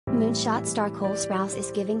Moonshot star Cole Sprouse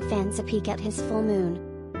is giving fans a peek at his full moon.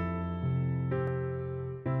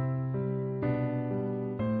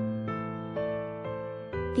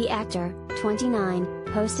 The actor, 29,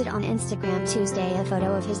 posted on Instagram Tuesday a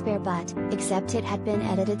photo of his bare butt, except it had been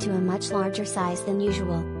edited to a much larger size than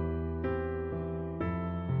usual.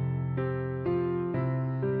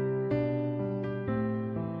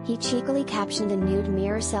 He cheekily captioned a nude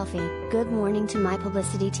mirror selfie, "Good morning to my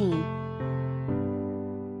publicity team."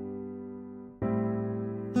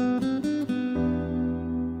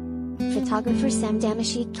 Photographer Sam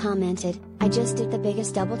Damashek commented, "I just did the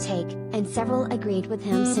biggest double take," and several agreed with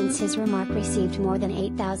him since his remark received more than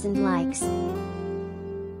 8,000 likes.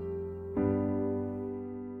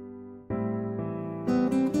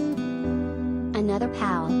 Another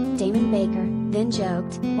pal, Damon Baker, then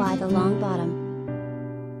joked, "Why the long bottom?"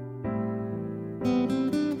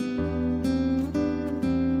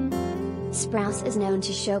 Sprouse is known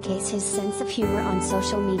to showcase his sense of humor on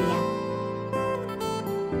social media.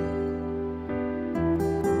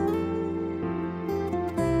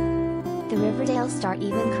 The Riverdale star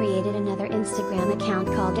even created another Instagram account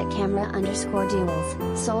called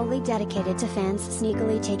 @camera_duels, solely dedicated to fans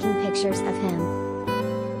sneakily taking pictures of him.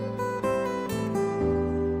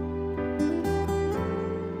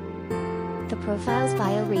 The profile's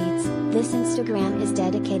bio reads, "This Instagram is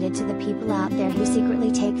dedicated to the people out there who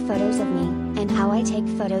secretly take photos of me, and how I take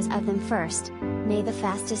photos of them first. May the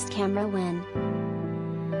fastest camera win."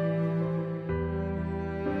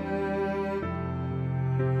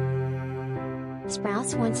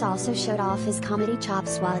 Sprouse once also showed off his comedy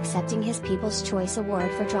chops while accepting his People's Choice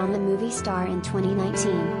Award for Drama Movie Star in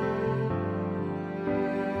 2019.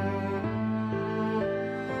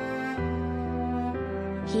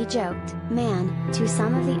 He joked, "Man," to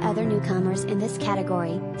some of the other newcomers in this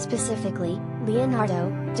category, specifically,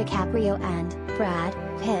 Leonardo, DiCaprio and Brad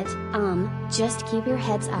Pitt, just keep your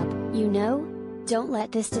heads up, you know? Don't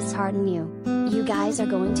let this dishearten you. You guys are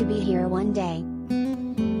going to be here one day."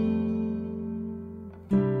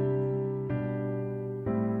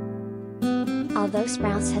 Although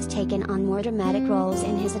Sprouse has taken on more dramatic roles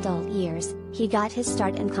in his adult years, he got his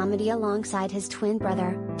start in comedy alongside his twin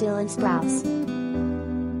brother, Dylan Sprouse.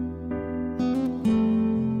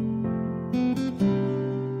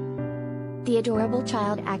 The adorable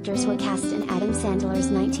child actors were cast in Adam Sandler's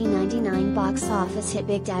 1999 box office hit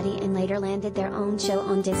Big Daddy and later landed their own show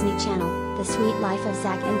on Disney Channel, The Sweet Life of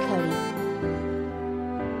Zack and Cody.